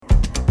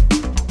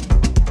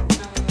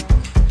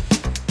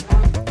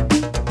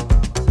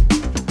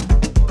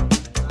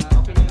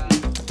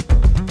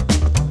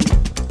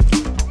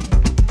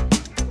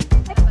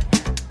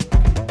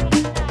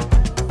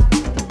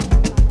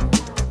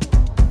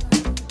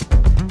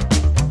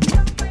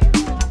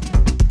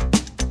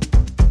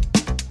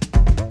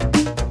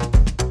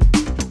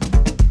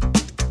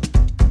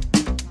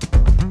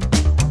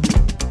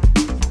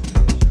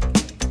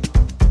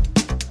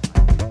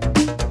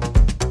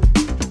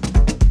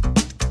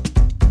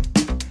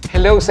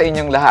Hello sa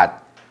inyong lahat.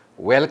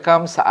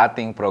 Welcome sa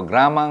ating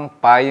programang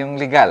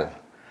Payong Legal.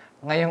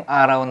 Ngayong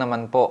araw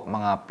naman po,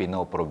 mga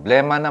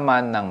pinoproblema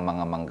naman ng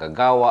mga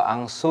manggagawa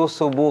ang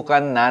susubukan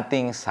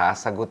nating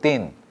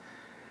sasagutin.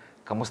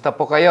 Kamusta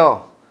po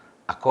kayo?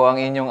 Ako ang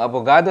inyong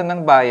abogado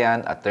ng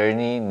bayan,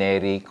 Attorney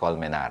Nery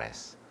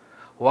Colmenares.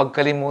 Huwag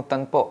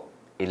kalimutan po,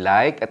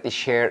 i-like at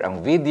i-share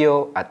ang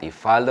video at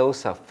i-follow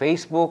sa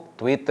Facebook,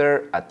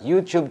 Twitter at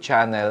YouTube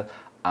channel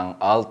ang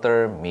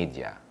Alter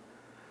Media.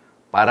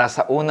 Para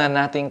sa una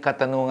nating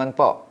katanungan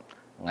po,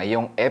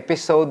 ngayong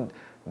episode,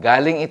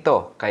 galing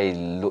ito kay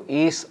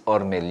Luis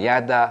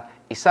Ormeliada,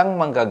 isang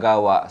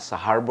manggagawa sa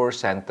Harbor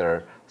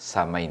Center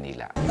sa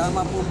Maynila.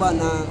 Tama po ba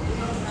na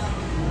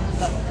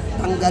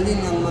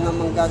tanggalin ang mga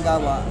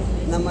manggagawa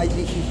na may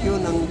desisyon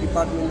ng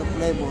Department of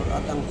Labor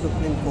at ang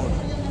Supreme Court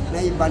na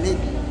ibalik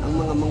ang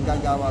mga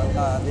manggagawa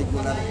sa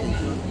regular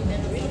station?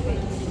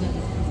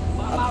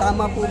 At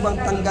tama po bang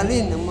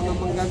tanggalin ang mga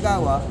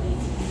manggagawa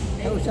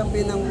na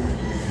usapin ng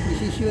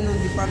desisyon ng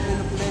Department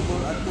of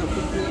Labor at ng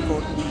Supreme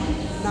Court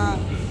na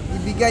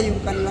ibigay yung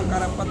kanilang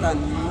karapatan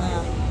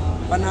na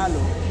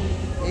panalo,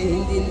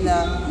 hindi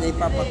nila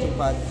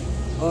naipapatupad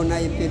o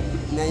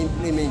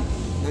na-implement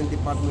ng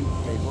Department of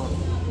Labor?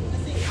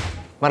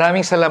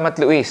 Maraming salamat,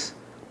 Luis.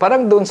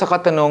 Parang doon sa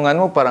katanungan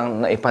mo,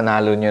 parang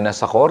naipanalo nyo na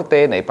sa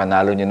korte,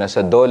 naipanalo nyo na sa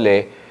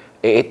DOLE,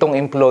 itong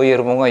employer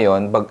mo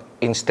ngayon,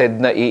 instead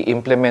na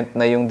i-implement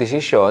na yung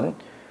desisyon,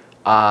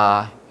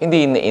 hindi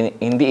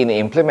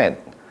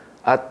ini-implement.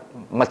 At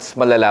mas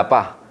malala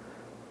pa,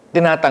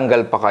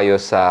 tinatanggal pa kayo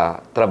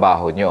sa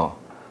trabaho nyo.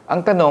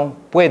 Ang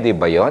tanong, pwede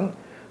ba yon?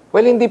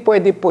 Well, hindi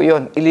pwede po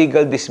yon.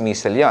 Illegal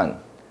dismissal yon.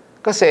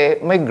 Kasi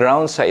may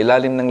grounds sa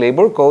ilalim ng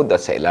Labor Code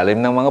at sa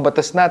ilalim ng mga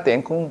batas natin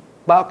kung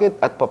bakit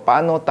at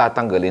paano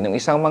tatanggalin ng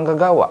isang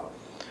manggagawa.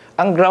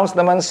 Ang grounds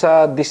naman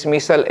sa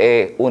dismissal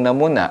una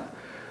muna,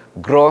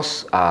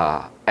 gross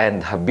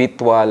and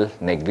habitual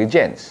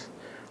negligence.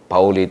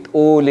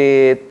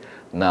 Paulit-ulit,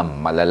 na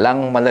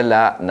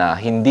malala na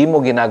hindi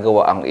mo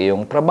ginagawa ang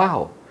iyong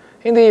trabaho.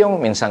 Hindi yung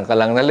minsan ka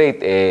lang na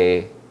late,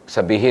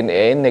 sabihin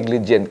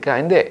negligent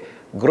ka. Hindi.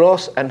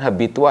 Gross and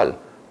habitual.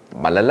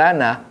 Malala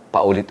na,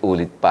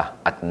 paulit-ulit pa.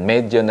 At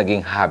medyo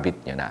naging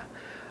habit nyo na.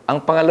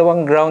 Ang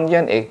pangalawang ground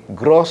yan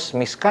gross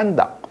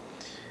misconduct.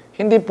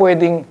 Hindi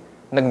pwedeng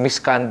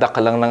nag-misconduct ka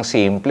lang ng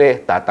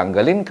simple,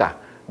 tatanggalin ka.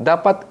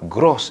 Dapat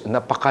gross,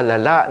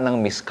 napakalala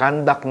ng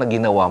misconduct na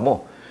ginawa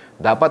mo.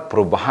 Dapat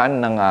prubahan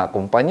ng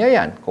kumpanya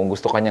yan kung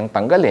gusto kanyang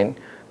tanggalin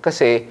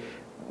kasi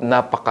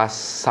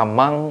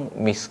napakasamang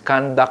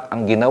misconduct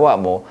ang ginawa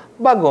mo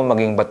bago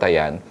maging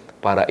batayan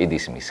para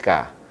i-dismiss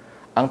ka.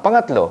 Ang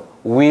pangatlo,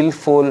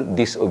 willful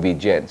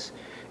disobedience.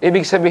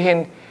 Ibig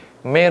sabihin,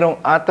 merong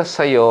atas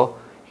sa'yo,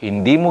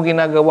 hindi mo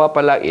ginagawa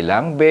pala,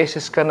 ilang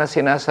beses ka na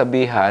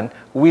sinasabihan,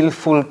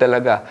 willful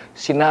talaga.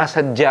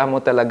 Sinasadya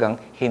mo talagang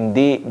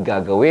hindi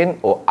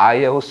gagawin o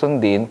ayaw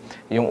sundin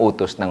yung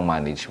utos ng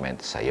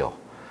management sa'yo.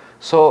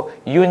 So,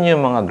 yun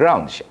yung mga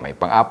grounds. May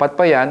pang-apat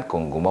pa yan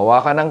kung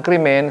gumawa ka ng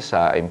krimen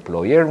sa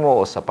employer mo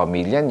o sa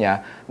pamilya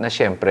niya na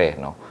syempre,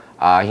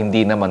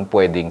 hindi naman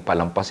pwedeng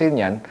palampasin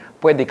yan,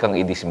 pwede kang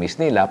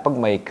i-dismiss nila pag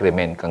may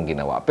krimen kang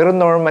ginawa. Pero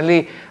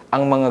normally,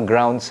 ang mga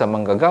grounds sa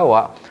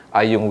manggagawa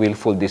ay yung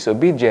willful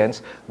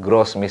disobedience,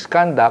 gross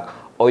misconduct,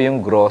 o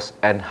yung gross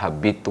and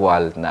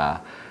habitual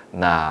na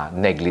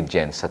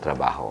negligence sa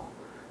trabaho.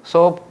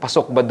 So,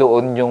 pasok ba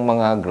doon yung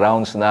mga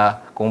grounds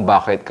na kung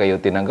bakit kayo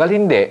tinanggal?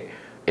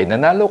 Hindi.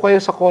 Nanalo kayo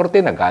sa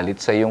korte, nagalit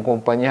sa iyong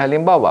kumpanya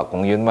halimbawa,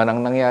 kung yun man ang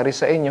nangyari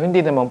sa inyo,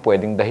 hindi naman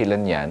pwedeng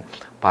dahilan yan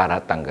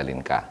para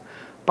tanggalin ka.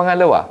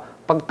 Pangalawa,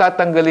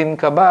 pagtatanggalin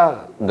ka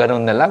ba,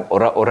 ganun na lang,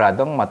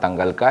 ora-oradong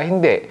matanggal ka?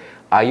 Hindi.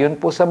 Ayon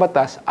po sa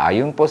batas,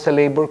 ayon po sa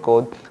Labor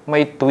Code,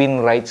 may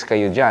twin rights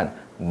kayo dyan.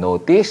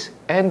 Notice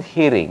and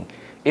hearing.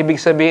 Ibig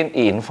sabihin,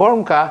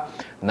 i-inform ka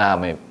na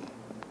may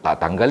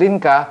tatanggalin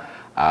ka,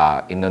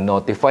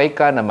 ino-notify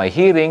ka na may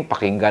hearing,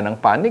 pakinggan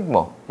ang panig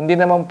mo. Hindi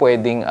naman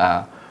pwedeng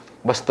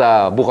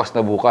basta bukas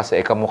na bukas,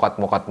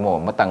 kamukat-mukat mo,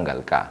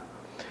 matanggal ka.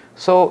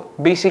 So,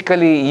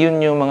 basically,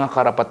 yun yung mga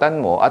karapatan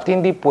mo at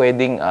hindi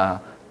pwedeng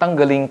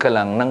tanggalin ka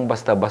lang ng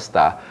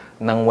basta-basta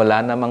nang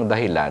wala namang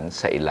dahilan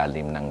sa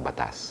ilalim ng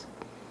batas.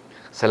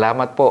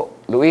 Salamat po,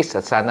 Luis,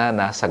 at sana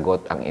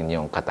nasagot ang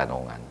inyong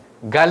katanungan.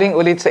 Galing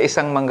ulit sa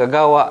isang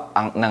manggagawa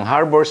ng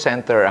Harbor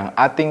Center ang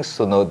ating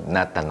sunod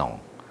na tanong.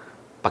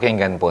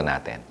 Pakinggan po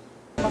natin.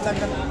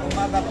 Magandang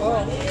umaga po,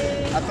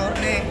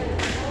 Attorney.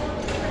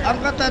 Ang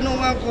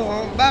katanungan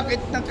ko, bakit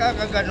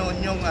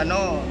nagkakaganon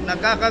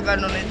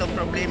nagkakaganon itong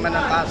problema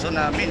ng kaso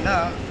namin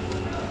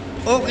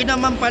okay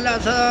naman pala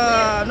sa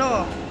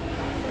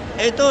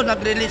ito,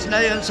 nag-release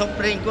na yung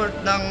Supreme Court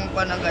ng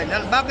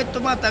panangganyan. Bakit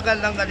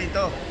tumatagal lang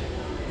ganito?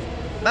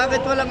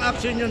 Bakit walang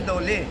action yung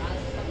DOLE?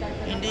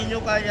 Hindi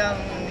nyo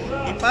kayang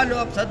i-follow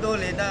up sa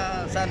DOLE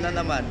na sana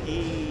naman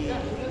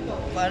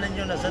paano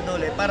nyo na sa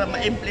DOLE para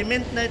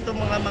ma-implement na itong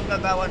mga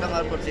manggagawa ng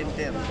Harbor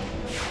Center?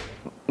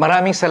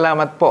 Maraming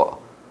salamat po.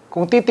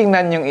 Kung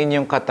titingnan yung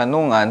inyong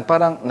katanungan,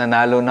 parang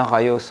nanalo na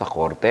kayo sa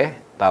korte,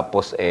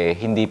 tapos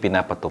hindi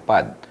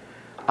pinapatupad.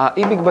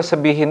 Ibig ba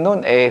sabihin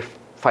nun,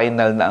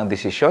 final na ang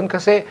desisyon?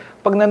 Kasi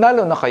pag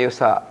nanalo na kayo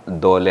sa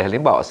DOLE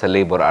halimbawa, sa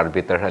labor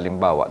arbiter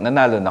halimbawa,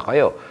 nanalo na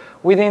kayo,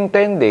 within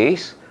 10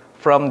 days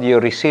from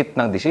your receipt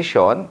ng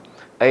desisyon,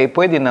 ay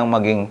pwede nang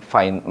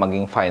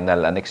maging final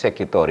and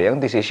executory ang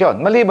desisyon.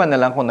 Maliban na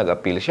lang kung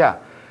nag-appeal siya.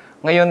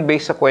 Ngayon,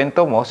 based sa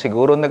kwento mo,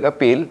 siguro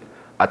nag-appeal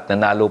at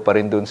nanalo pa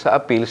rin dun sa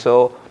appeal,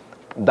 so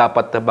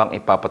dapat na bang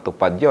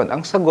ipapatupad yon?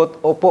 Ang sagot,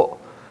 opo,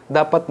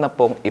 dapat na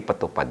pong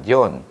ipatupad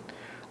yon.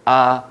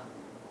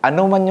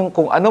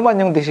 Kung ano man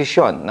yung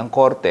desisyon ng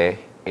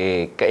korte,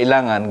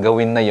 kailangan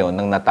gawin na yon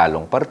ng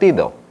natalong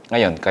partido.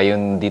 Ngayon, kayo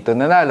dito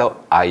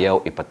nanalo,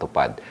 ayaw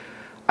ipatupad.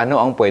 Ano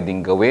ang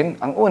pwedeng gawin?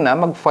 Ang una,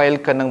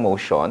 mag-file ka ng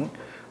motion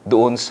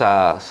doon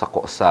sa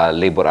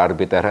labor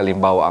arbiter,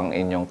 halimbawa ang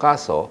inyong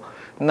kaso,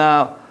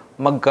 na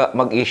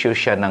mag-issue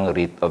siya ng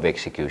writ of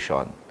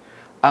execution.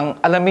 Ang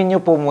alamin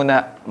niyo po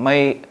muna,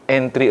 may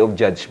entry of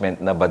judgment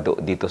na ba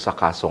dito sa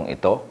kasong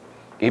ito?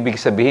 Ibig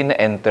sabihin na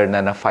enter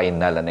na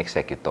final and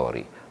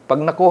executory.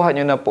 Pag nakuha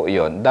nyo na po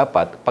yon,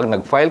 dapat pag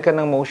nag-file ka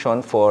ng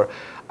motion for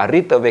a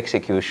writ of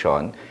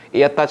execution,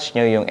 i-attach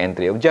nyo yung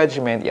entry of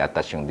judgment,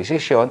 i-attach yung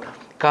decision,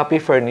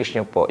 copy furnish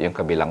nyo po yung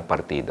kabilang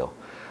partido.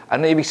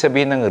 Ano ibig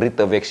sabihin ng writ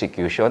of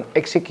execution?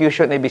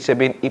 Execution ibig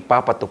sabihin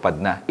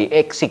ipapatupad na,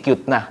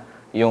 i-execute na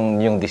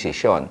yung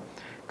decision.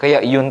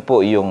 Kaya yun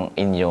po yung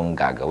inyong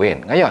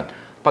gagawin. Ngayon,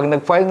 pag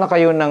nag-file na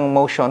kayo ng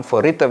motion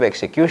for writ of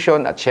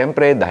execution at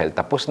syempre dahil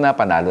tapos na,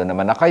 panalo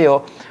naman na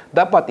kayo,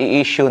 dapat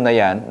i-issue na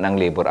yan ng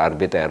labor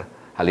arbiter,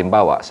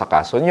 halimbawa sa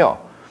kaso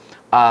nyo.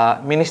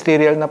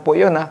 Ministerial na po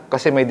yun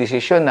kasi may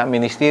decision na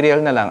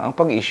ministerial na lang ang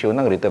pag-issue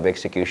ng writ of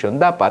execution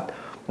dapat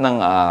ng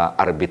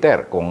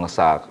arbiter kung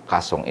sa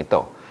kasong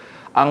ito.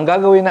 Ang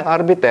gagawin ng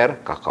arbiter,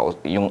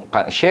 yung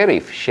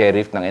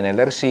sheriff ng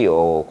NLRC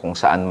o kung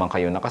saan man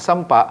kayo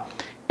nakasampa,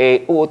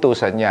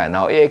 uutusan niya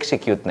na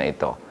i-execute na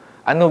ito.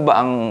 Ano ba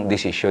ang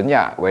desisyon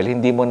niya? Well,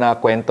 hindi mo na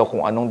kwento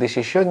kung anong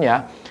desisyon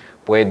niya.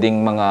 Pwedeng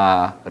mga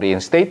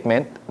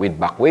reinstatement with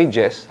back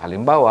wages,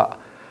 halimbawa,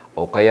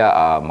 o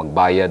kaya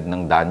magbayad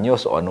ng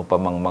danyos o ano pa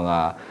mang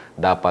mga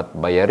dapat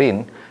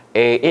bayarin,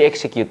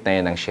 i-execute na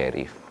yan ng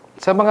sheriff.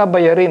 Sa mga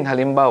bayarin,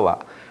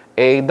 halimbawa,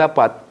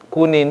 dapat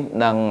kunin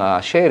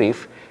ng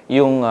sheriff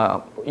yung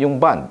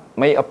bond.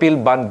 May appeal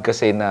bond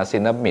kasi na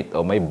sinubmit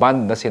o may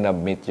bond na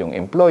sinubmit yung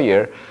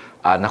employer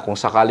na kung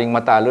sakaling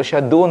matalo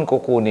siya, doon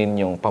kukunin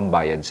yung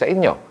pambayad sa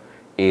inyo.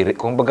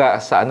 Kung baga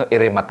sa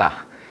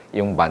iremata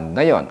yung bond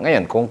na yon.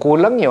 Ngayon, kung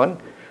kulang yon,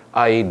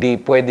 ay di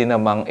pwede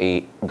namang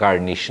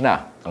i-garnish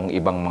na ang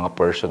ibang mga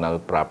personal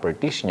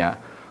properties niya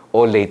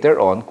o later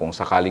on, kung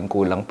sakaling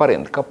kulang pa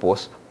rin,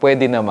 kapos,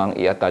 pwede namang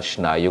i-attach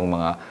na yung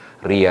mga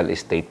real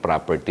estate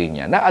property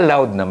niya na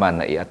allowed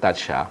naman na i-attach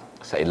siya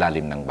sa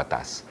ilalim ng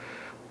batas.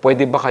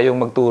 Pwede ba kayong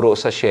magturo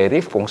sa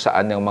sheriff kung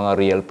saan yung mga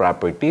real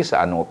property,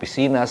 saan ang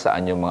opisina,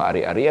 saan yung mga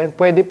ari-arian?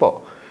 Pwede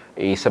po.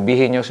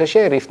 Sabihin nyo sa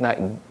sheriff na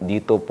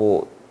dito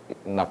po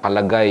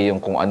nakalagay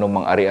yung kung ano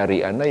mang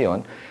ari-arian na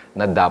yon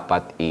na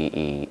dapat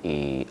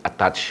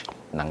i-attach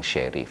ng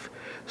sheriff.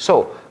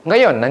 So,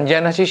 ngayon,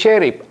 nandyan na si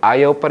sheriff,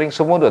 ayaw pa rin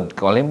sumunod.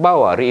 Kung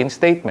halimbawa,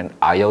 reinstatement,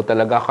 ayaw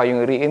talaga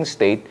kayong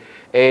reinstate,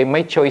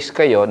 may choice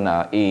kayo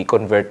na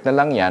i-convert na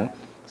lang yan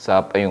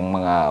sa yung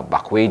mga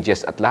back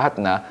wages at lahat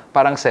na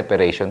parang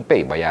separation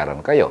pay, bayaran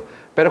kayo.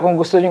 Pero kung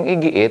gusto nyong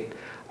igiit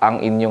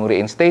ang inyong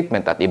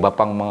reinstatement at iba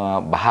pang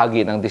mga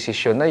bahagi ng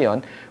desisyon na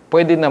yon,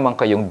 pwede naman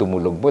kayong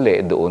dumulog muli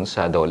doon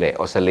sa DOLE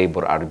o sa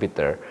labor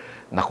arbiter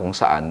na kung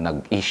saan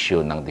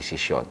nag-issue ng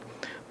desisyon.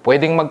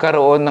 Pwedeng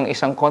magkaroon ng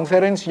isang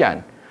conference yan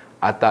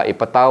at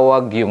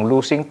ipatawag yung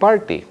losing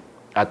party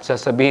at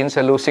sasabihin sa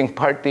losing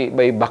party,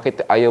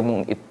 bakit ayaw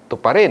mong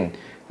ituparin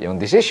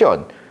yung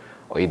desisyon?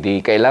 O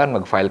hindi kailangan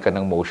mag-file ka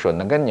ng motion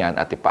na ganyan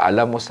at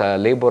ipaalam mo sa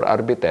labor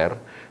arbiter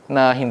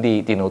na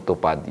hindi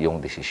tinutupad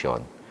yung desisyon.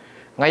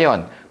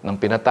 Ngayon,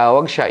 nang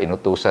pinatawag siya,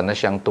 inutusan na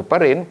siyang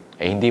tuparin,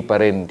 hindi pa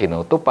rin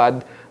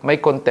tinutupad, may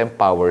contempt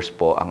powers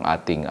po ang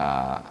ating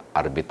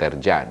arbiter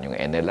dyan, yung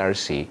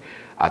NLRC,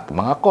 at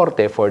mga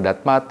korte for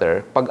that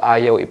matter, pag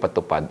ayaw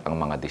ipatupad ang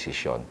mga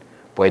desisyon.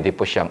 Pwede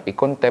po siyang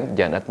i-contempt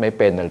dyan at may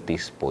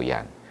penalties po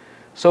yan.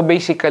 So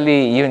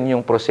basically, yun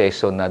yung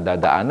proseso na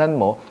dadaanan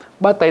mo,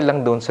 batay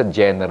lang doon sa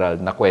general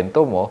na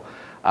kwento mo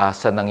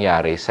sa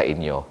nangyari sa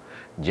inyo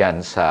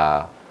dyan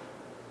sa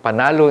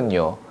panalo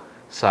nyo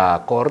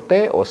sa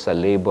korte o sa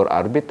labor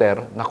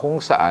arbiter na kung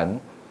saan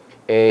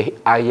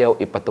ayaw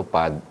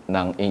ipatupad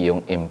ng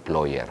iyong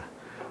employer.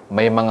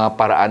 May mga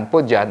paraan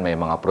po dyan, may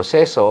mga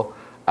proseso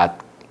at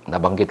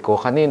nabanggit ko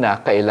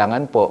kanina,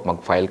 kailangan po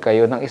mag-file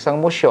kayo ng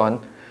isang motion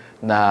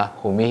na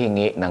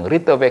humihingi ng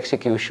writ of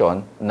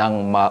execution ng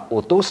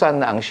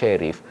mautusan na ang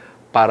sheriff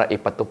para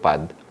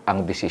ipatupad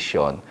ang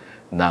desisyon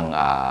ng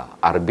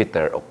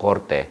arbiter o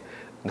korte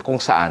kung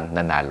saan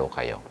nanalo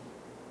kayo.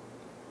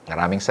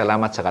 Maraming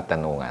salamat sa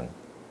katanungan.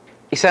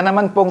 Isa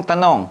naman pong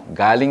tanong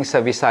galing sa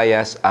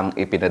Visayas ang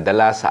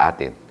ipinadala sa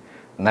atin.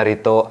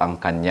 Narito ang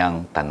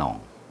kanyang tanong.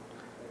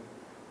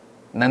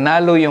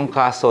 Nanalo yung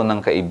kaso ng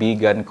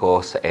kaibigan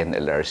ko sa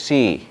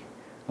NLRC.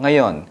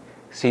 Ngayon,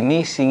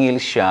 sinisingil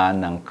siya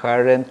ng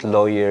current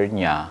lawyer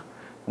niya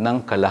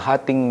ng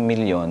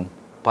 ₱250,000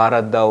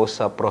 para daw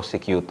sa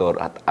prosecutor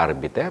at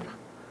arbiter.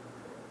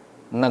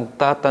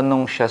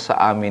 Nagtatanong siya sa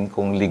amin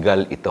kung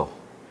legal ito.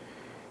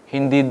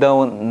 Hindi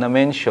daw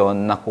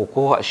na-mention na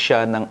kukuha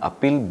siya ng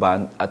appeal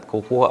bond at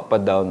kukuha pa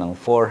daw ng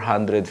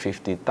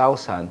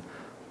 ₱450,000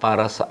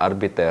 para sa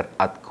arbiter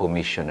at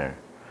commissioner.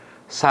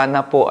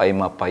 Sana po ay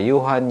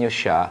mapayuhan niyo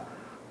siya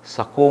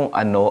sa kung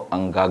ano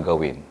ang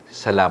gagawin.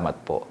 Salamat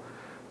po.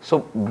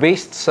 So,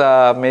 based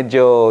sa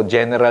medyo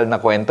general na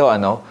kwento,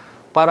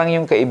 parang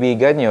yung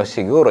kaibigan niyo,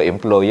 siguro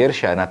employer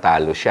siya,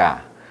 natalo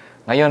siya.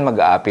 Ngayon,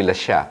 mag-a-appeal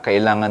siya.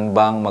 Kailangan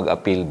bang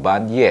mag-appeal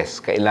bond?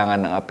 Yes,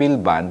 kailangan ng appeal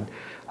bond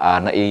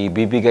na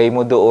ibibigay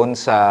mo doon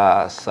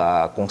sa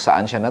kung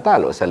saan siya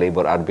natalo, sa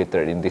labor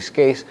arbiter in this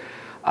case,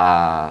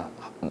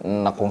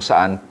 na kung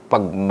saan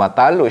pag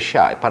matalo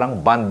siya, parang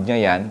bond niya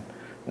yan,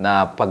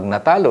 na pag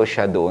natalo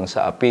siya doon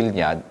sa appeal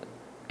niya,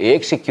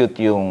 i-execute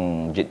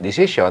yung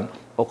decision,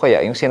 o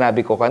kaya yung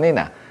sinabi ko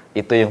kanina,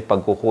 ito yung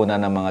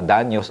pagkukunan ng mga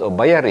danyos o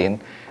bayarin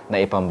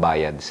na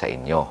ipambayad sa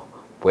inyo.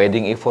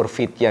 Pwedeng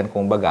i-forfeit yan,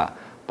 kumbaga,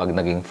 pag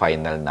naging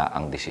final na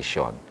ang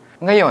desisyon.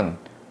 Ngayon,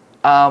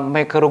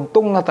 may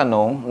karugtong na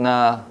tanong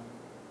na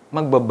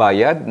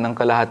magbabayad ng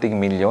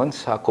 ₱250,000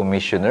 sa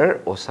commissioner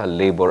o sa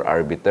labor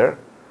arbiter.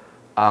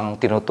 Ang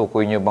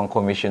tinutukoy niyo bang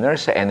commissioner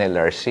sa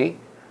NLRC?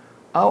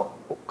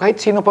 Kahit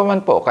sino pa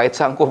man po, kahit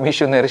saang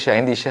commissioner siya,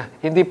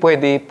 hindi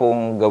pwede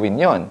pong gawin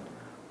yon.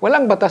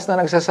 Walang batas na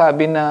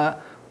nagsasabi na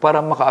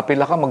para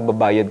maka-apila ka,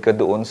 magbabayad ka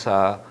doon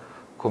sa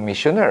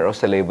commissioner o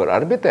sa labor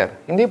arbiter.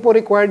 Hindi po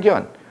required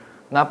yon.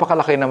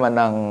 Napakalaki naman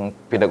ng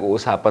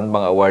pinag-uusapan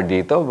bang award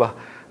dito ba?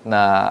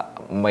 Na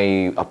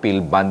may appeal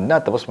bond na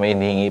tapos may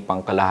hinihingi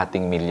pang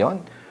 ₱250,000.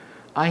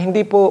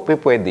 Hindi po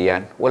pwede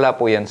yan. Wala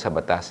po yan sa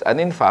batas. And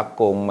in fact,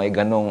 kung may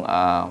ganong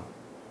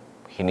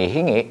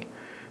hinihingi,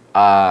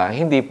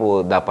 hindi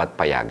po dapat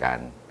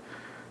payagan.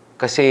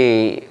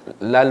 Kasi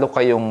lalo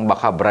kayong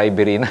baka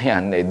bribery na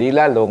yan, di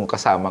lalong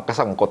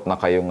kasangkot na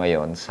kayo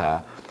ngayon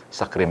sa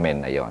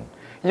krimen na yon.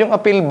 Yung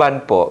appeal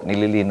bond po,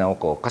 nililinaw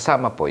ko,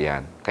 kasama po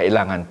yan.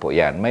 Kailangan po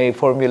yan. May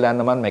formula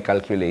naman, may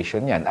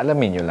calculation yan.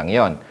 Alamin nyo lang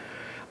yon.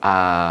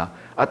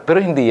 Pero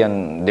hindi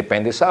yan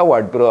depende sa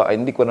award, pero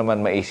hindi ko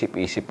naman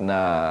maisip-isip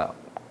na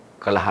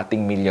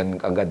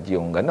 ₱250,000 agad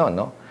yung gano'n,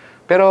 no?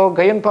 Pero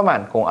gayon pa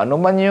man, kung ano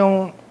man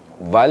yung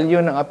value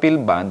ng appeal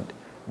bond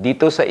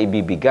dito sa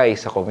ibibigay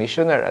sa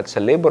commissioner at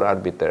sa labor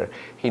arbiter,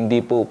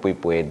 hindi po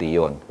pwede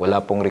yon. Wala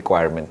pong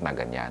requirement na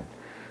ganyan.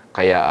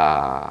 Kaya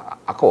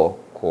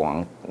ako,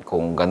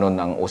 kung ganun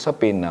ang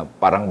usapin na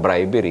parang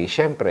bribery,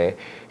 syempre,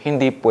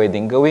 hindi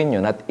pwedeng gawin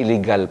yun at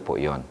illegal po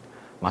yon.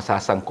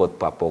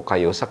 Masasangkot pa po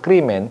kayo sa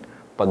krimen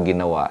pag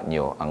ginawa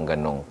nyo ang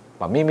ganong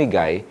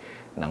pamimigay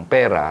ng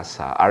pera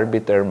sa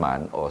arbiter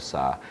man o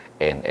sa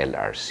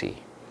NLRC.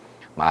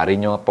 Maaari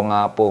nyo po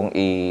nga pong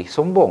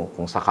isumbong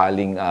kung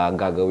sakaling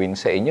gagawin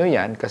sa inyo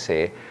yan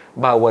kasi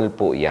bawal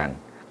po yan.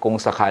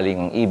 Kung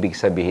sakaling ang ibig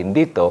sabihin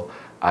dito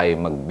ay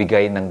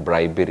magbigay ng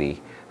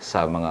bribery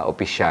sa mga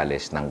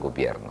opisyales ng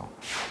gobyerno.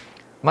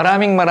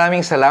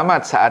 Maraming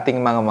salamat sa ating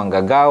mga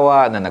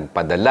manggagawa na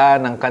nagpadala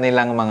ng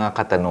kanilang mga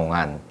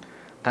katanungan.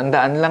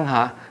 Tandaan lang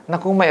na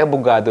kung may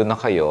abogado na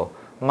kayo,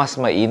 mas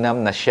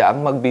mainam na siya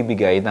ang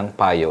magbibigay ng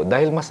payo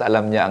dahil mas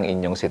alam niya ang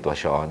inyong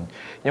sitwasyon.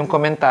 Yung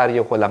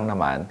komentaryo ko lang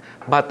naman,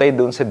 batay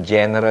dun sa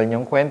general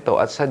niyong kwento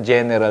at sa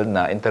general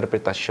na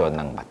interpretasyon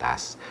ng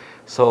batas.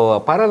 So,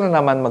 para na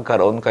naman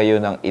magkaroon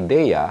kayo ng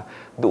ideya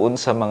doon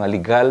sa mga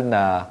legal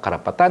na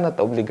karapatan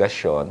at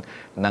obligasyon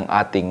ng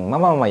ating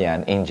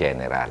mamamayan in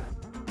general.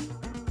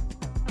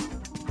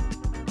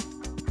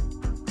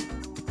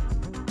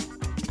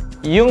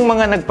 Yung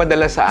mga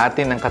nagpadala sa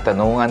atin ng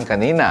katanungan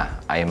kanina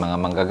ay mga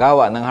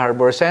manggagawa ng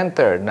Harbor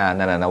Center na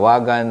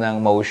nananawagan ng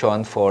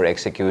motion for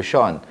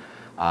execution.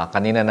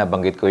 Kanina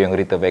nabanggit ko yung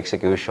writ of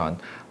execution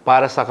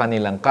para sa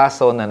kanilang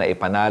kaso na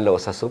naipanalo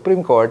sa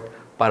Supreme Court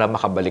para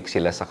makabalik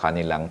sila sa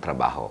kanilang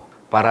trabaho.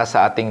 Para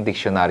sa ating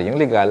diksionaryong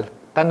legal,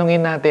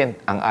 tanungin natin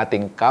ang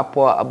ating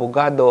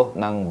kapwa-abogado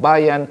ng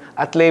bayan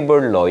at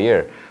labor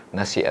lawyer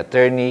na si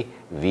Attorney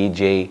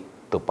VJ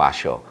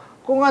Topacio.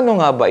 Kung ano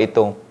nga ba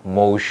itong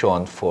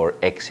motion for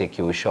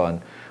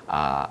execution,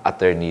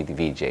 Attorney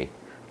VJ?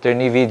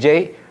 Attorney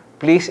VJ,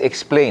 please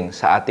explain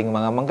sa ating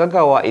mga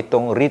manggagawa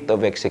itong writ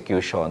of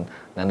execution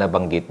na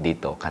nabanggit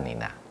dito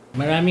kanina.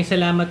 Maraming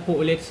salamat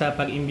po ulit sa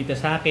pag-imbita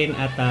sa akin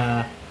at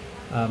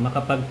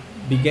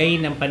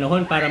makapagbigay ng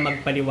panahon para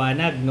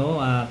magpaliwanag,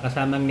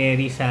 kasamang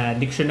Neri sa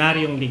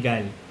diksionaryong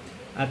legal.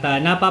 At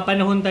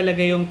napapanahon talaga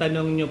yung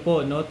tanong nyo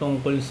po,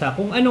 tungkol sa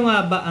kung ano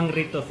nga ba ang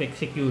writ of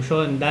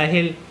execution,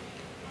 dahil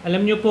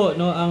alam nyo po,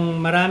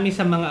 ang marami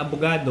sa mga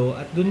abogado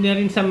at doon na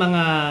rin sa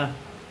mga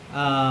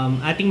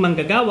ating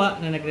manggagawa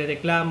na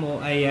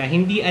nagrereklamo ay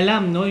hindi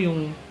alam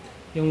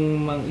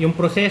yung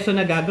proseso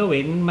na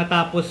gagawin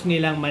matapos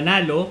nilang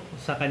manalo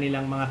sa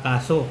kanilang mga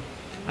kaso.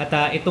 At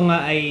ito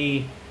nga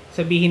ay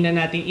sabihin na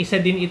natin isa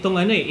din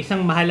itong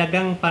isang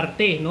mahalagang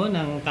parte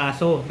ng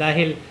kaso,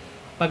 dahil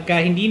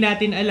pagka hindi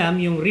natin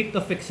alam yung writ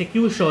of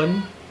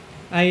execution,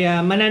 ay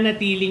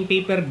mananatiling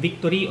paper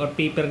victory or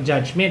paper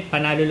judgment.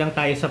 Panalo lang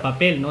tayo sa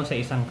papel, no, sa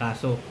isang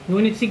kaso.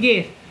 Ngunit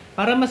sige,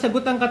 para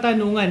masagot ang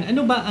katanungan,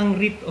 ano ba ang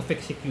writ of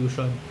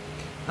execution?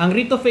 Ang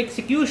writ of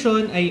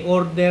execution ay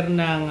order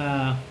ng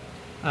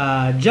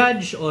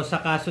judge o sa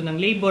kaso ng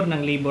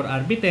labor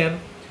arbiter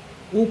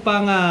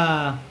upang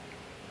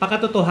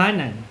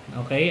pakatotohanan,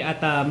 okay?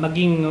 At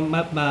maging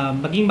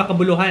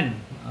makabuluhan,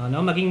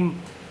 maging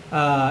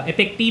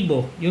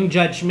epektibo yung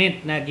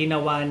judgment na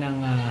ginawa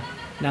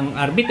ng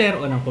arbiter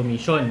o ng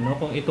commission,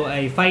 no? Kung ito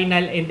ay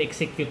final and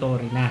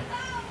executory na.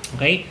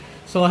 Okay?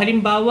 So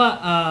halimbawa,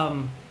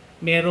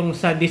 merong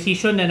sa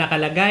decision na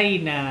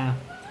nakalagay na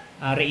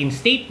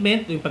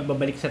reinstatement, yung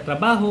pagbabalik sa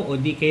trabaho, o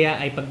di kaya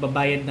ay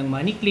pagbabayad ng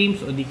money claims,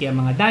 o di kaya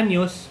mga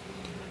danyos.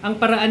 Ang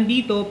paraan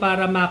dito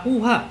para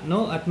makuha,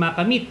 no, at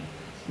makamit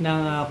ng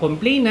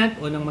complainant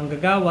o ng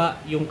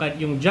manggagawa yung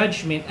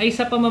judgment ay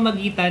sa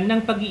pamamagitan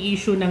ng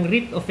pag-i-issue ng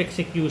writ of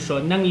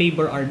execution ng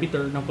labor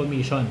arbiter ng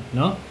commission,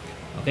 no?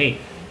 Okay.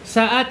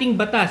 Sa ating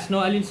batas,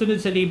 no, alinsunod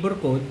sa labor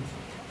code,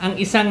 ang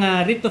isang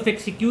writ of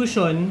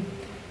execution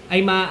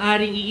ay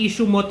maaaring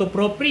i-issue motu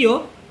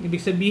proprio,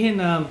 ibig sabihin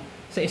na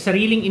sa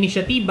sariling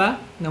inisyatiba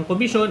ng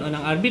komisyon o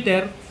ng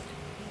arbiter,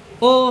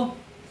 o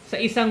sa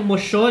isang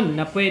motion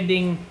na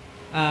pwedeng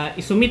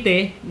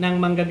isumite ng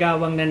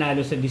manggagawang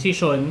nanalo sa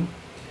desisyon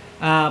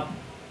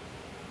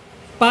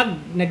pag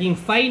naging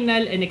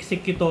final and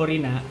executory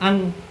na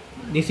ang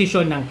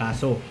desisyon ng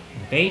kaso.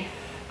 Okay?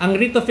 Ang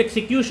writ of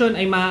execution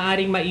ay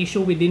maaaring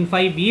ma-issue within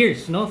 5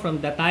 years, no,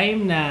 from the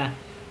time na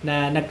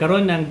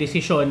nagkaroon ng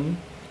desisyon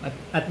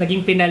at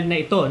naging penal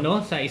na ito, no,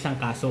 sa isang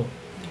kaso.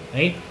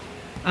 Okay?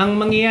 Ang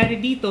mangyayari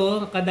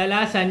dito,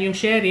 kadalasan yung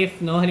sheriff,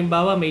 no,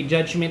 halimbawa may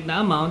judgment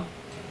na amount,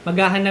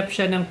 maghahanap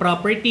siya ng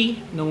property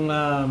nung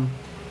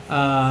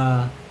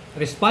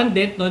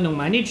respondent, no, ng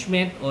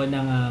management o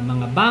ng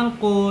mga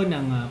bangko,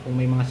 kung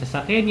may mga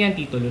sasakyan yan,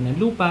 titulo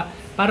ng lupa,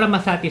 para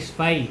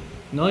masatisfy,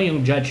 no,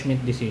 yung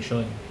judgment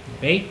decision.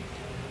 Okay?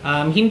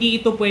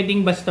 Hindi ito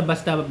pwedeng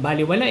basta-basta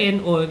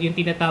baliwalain o yung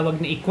tinatawag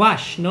na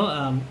i-quash, no,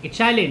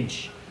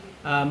 i-challenge.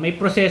 May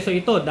proseso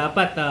ito,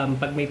 dapat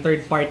pag may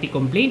third party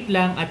complaint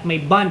lang at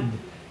may bond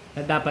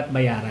na dapat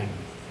bayaran.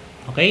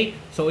 Okay?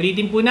 So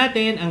ulitin po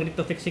natin, ang writ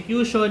of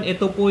execution,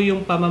 ito po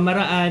yung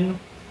pamamaraan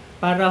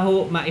para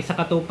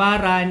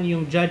maisakatuparan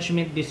yung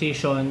judgment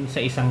decision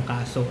sa isang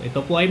kaso.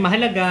 Ito po ay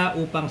mahalaga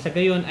upang sa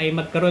gayon ay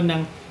magkaroon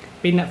ng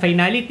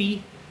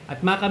finality at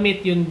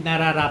makamit yung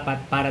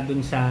nararapat para dun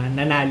sa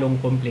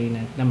nanalong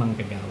complainant na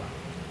manggagawa.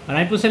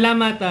 Maraming po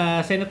salamat,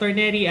 Senator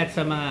Nery, at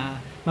sa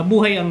mga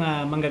mabuhay ang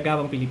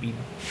manggagawang Pilipino.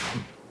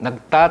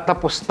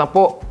 Nagtatapos na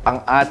po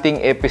ang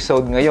ating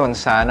episode ngayon.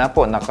 Sana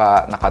po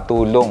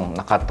nakatulong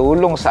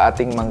sa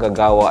ating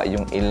manggagawa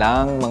yung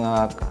ilang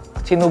mga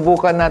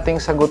sinubukan nating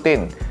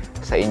sagutin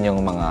sa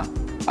inyong mga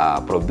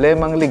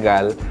problemang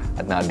legal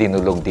at na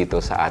dinulog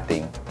dito sa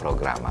ating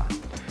programa.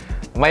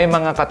 May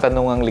mga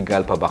katanungang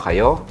legal pa ba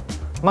kayo?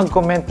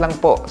 Mag-comment lang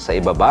po sa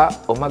ibaba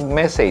o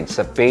mag-message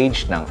sa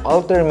page ng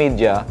Alter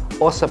Media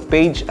o sa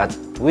page at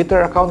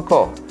Twitter account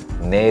ko,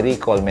 Nery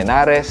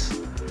Colmenares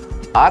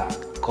at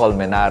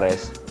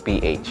Colmenares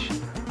PH.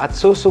 At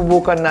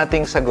susubukan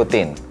nating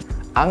sagutin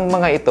ang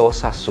mga ito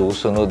sa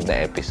susunod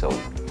na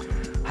episode.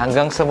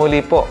 Hanggang sa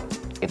muli po,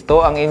 ito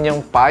ang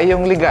inyong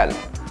payong legal,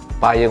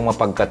 payong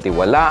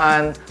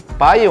mapagkatiwalaan,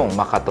 payong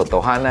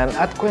makatotohanan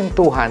at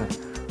kwentuhan,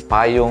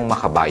 payong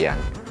makabayan.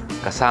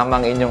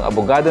 Kasama ang inyong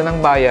abogado ng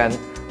bayan,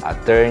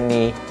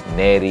 Attorney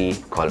Nery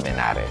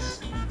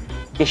Colmenares.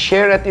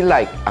 I-share at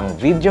i-like ang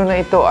video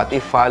na ito at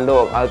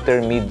i-follow ang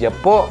Alter Media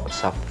po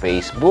sa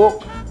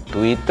Facebook,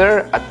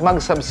 Twitter at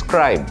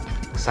mag-subscribe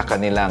sa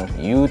kanilang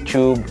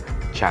YouTube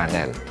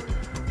channel.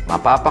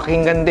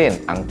 Mapapakinggan din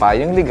ang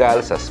Payong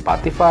Legal sa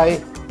Spotify,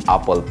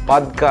 Apple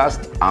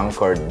Podcast,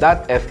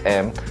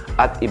 Anchor.fm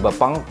at iba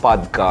pang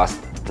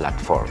podcast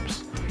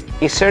platforms.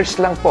 I-search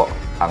lang po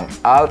ang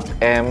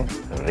Alt-M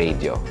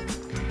Radio.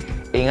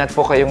 Ingat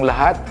po kayong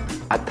lahat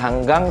at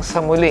hanggang sa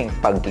muling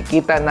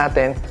pagkikita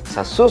natin sa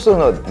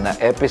susunod na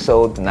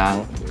episode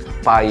ng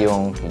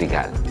Payong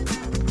Legal.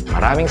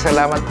 Maraming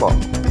salamat po.